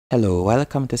Hello,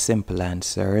 welcome to Simple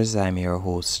Answers. I'm your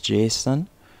host Jason.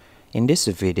 In this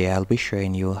video, I'll be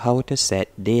showing you how to set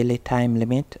daily time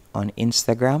limit on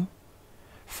Instagram.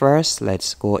 First,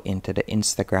 let's go into the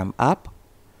Instagram app.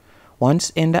 Once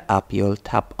in the app, you'll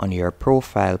tap on your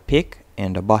profile pic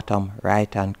in the bottom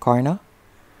right hand corner.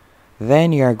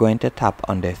 Then you're going to tap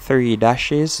on the three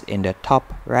dashes in the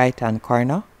top right hand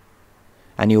corner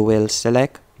and you will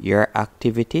select your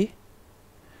activity.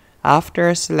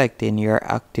 After selecting your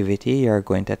activity, you're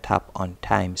going to tap on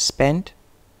time spent,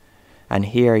 and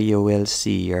here you will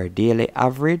see your daily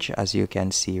average, as you can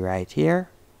see right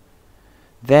here.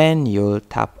 Then you'll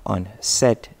tap on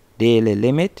set daily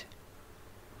limit,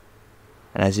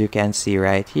 and as you can see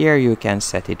right here, you can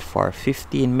set it for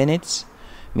 15 minutes,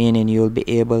 meaning you'll be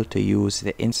able to use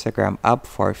the Instagram app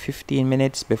for 15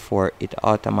 minutes before it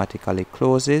automatically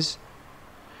closes.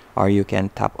 Or you can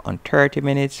tap on 30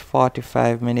 minutes,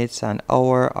 45 minutes, an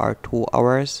hour, or 2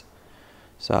 hours.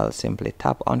 So I'll simply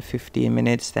tap on 15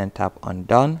 minutes, then tap on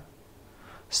done.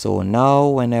 So now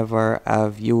whenever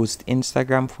I've used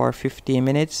Instagram for 15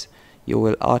 minutes, you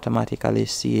will automatically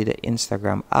see the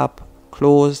Instagram app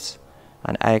close.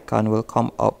 An icon will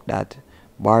come up that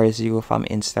bars you from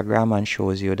Instagram and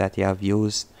shows you that you have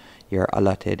used your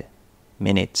allotted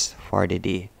minutes for the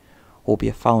day. Hope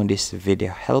you found this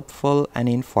video helpful and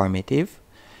informative.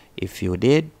 If you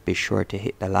did, be sure to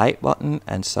hit the like button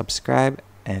and subscribe,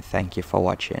 and thank you for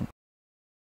watching.